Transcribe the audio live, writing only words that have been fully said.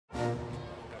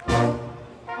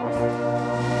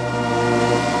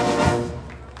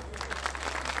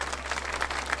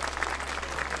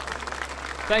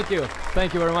Thank you.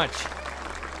 Thank you very much.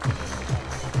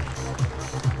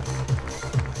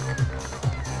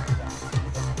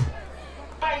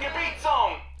 Bang your beat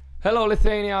song! Hello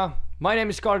Lithuania, my name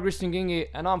is Carl Christian Gingi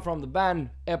and I'm from the band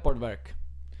EPORDWERK.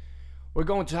 We're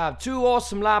going to have 2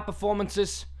 awesome live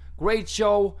performances, great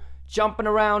show, jumping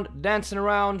around, dancing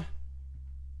around.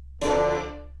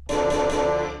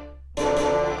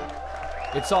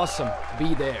 It's awesome,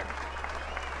 be there.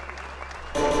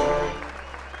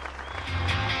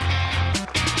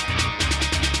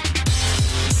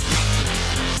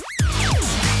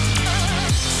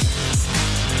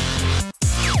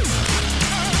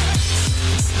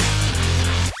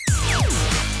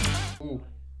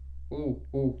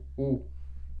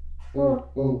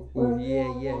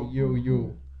 Yeah,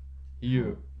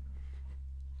 you.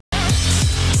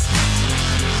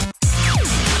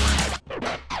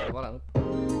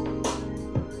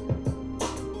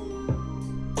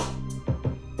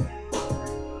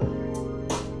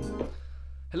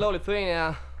 Hello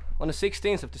Lithuania, on the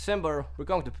 16th of December we're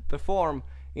going to perform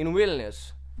in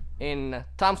Vilnius in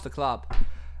Tamsta club,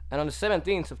 and on the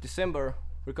 17th of December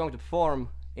we're going to perform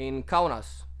in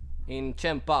Kaunas in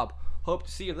Džem'pub. Hope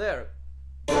to see you there.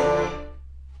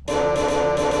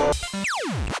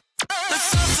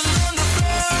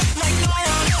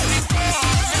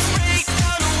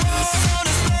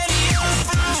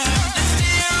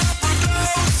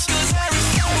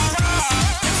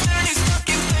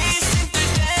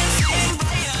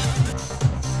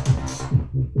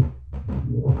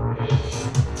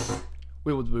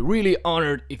 We would be really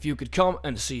honored if you could come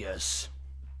and see us.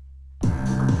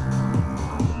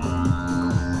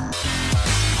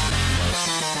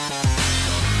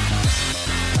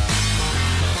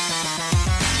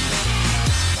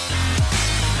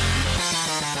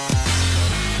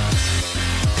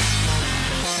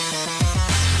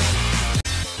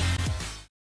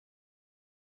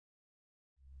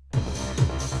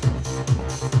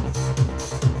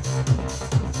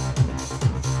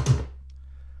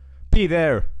 Be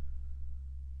there.